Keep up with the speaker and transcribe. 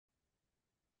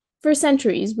For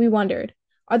centuries, we wondered,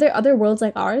 are there other worlds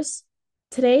like ours?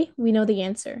 Today, we know the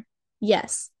answer.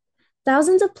 Yes.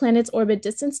 Thousands of planets orbit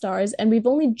distant stars, and we've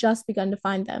only just begun to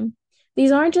find them.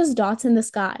 These aren't just dots in the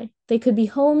sky. They could be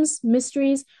homes,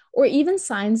 mysteries, or even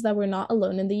signs that we're not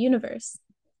alone in the universe.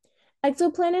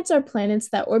 Exoplanets are planets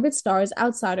that orbit stars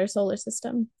outside our solar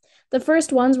system. The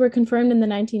first ones were confirmed in the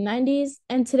 1990s,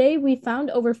 and today we found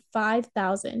over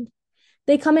 5,000.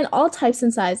 They come in all types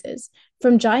and sizes,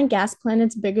 from giant gas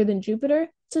planets bigger than Jupiter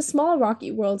to small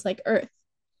rocky worlds like Earth.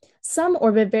 Some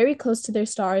orbit very close to their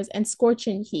stars and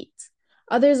scorching heat.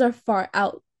 Others are far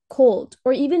out, cold,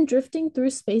 or even drifting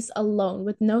through space alone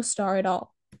with no star at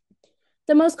all.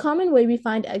 The most common way we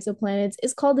find exoplanets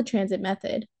is called the transit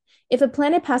method. If a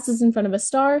planet passes in front of a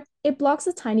star, it blocks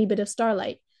a tiny bit of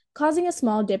starlight, causing a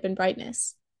small dip in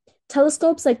brightness.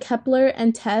 Telescopes like Kepler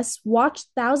and TESS watch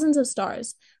thousands of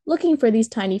stars, looking for these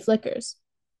tiny flickers.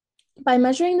 By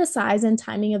measuring the size and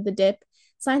timing of the dip,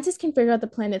 scientists can figure out the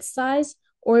planet's size,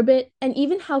 orbit, and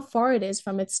even how far it is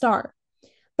from its star.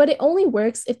 But it only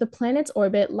works if the planet's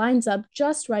orbit lines up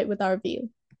just right with our view.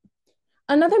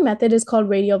 Another method is called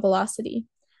radial velocity.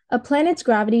 A planet's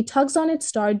gravity tugs on its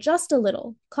star just a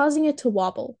little, causing it to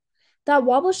wobble. That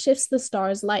wobble shifts the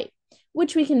star's light,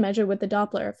 which we can measure with the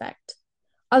Doppler effect.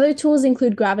 Other tools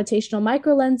include gravitational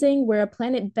microlensing, where a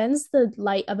planet bends the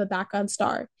light of a background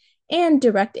star, and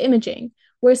direct imaging,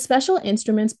 where special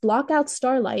instruments block out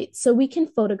starlight so we can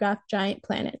photograph giant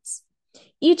planets.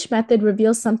 Each method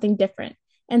reveals something different,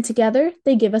 and together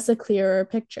they give us a clearer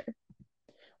picture.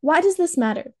 Why does this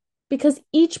matter? Because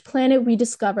each planet we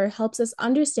discover helps us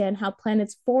understand how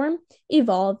planets form,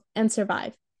 evolve, and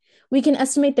survive. We can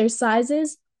estimate their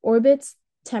sizes, orbits,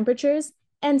 temperatures,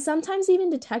 and sometimes even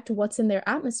detect what's in their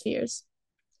atmospheres.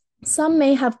 Some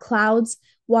may have clouds,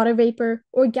 water vapor,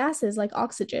 or gases like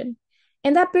oxygen.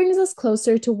 And that brings us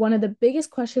closer to one of the biggest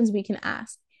questions we can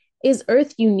ask. Is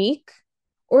Earth unique?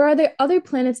 Or are there other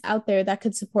planets out there that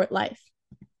could support life?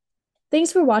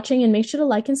 Thanks for watching, and make sure to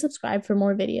like and subscribe for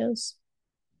more videos.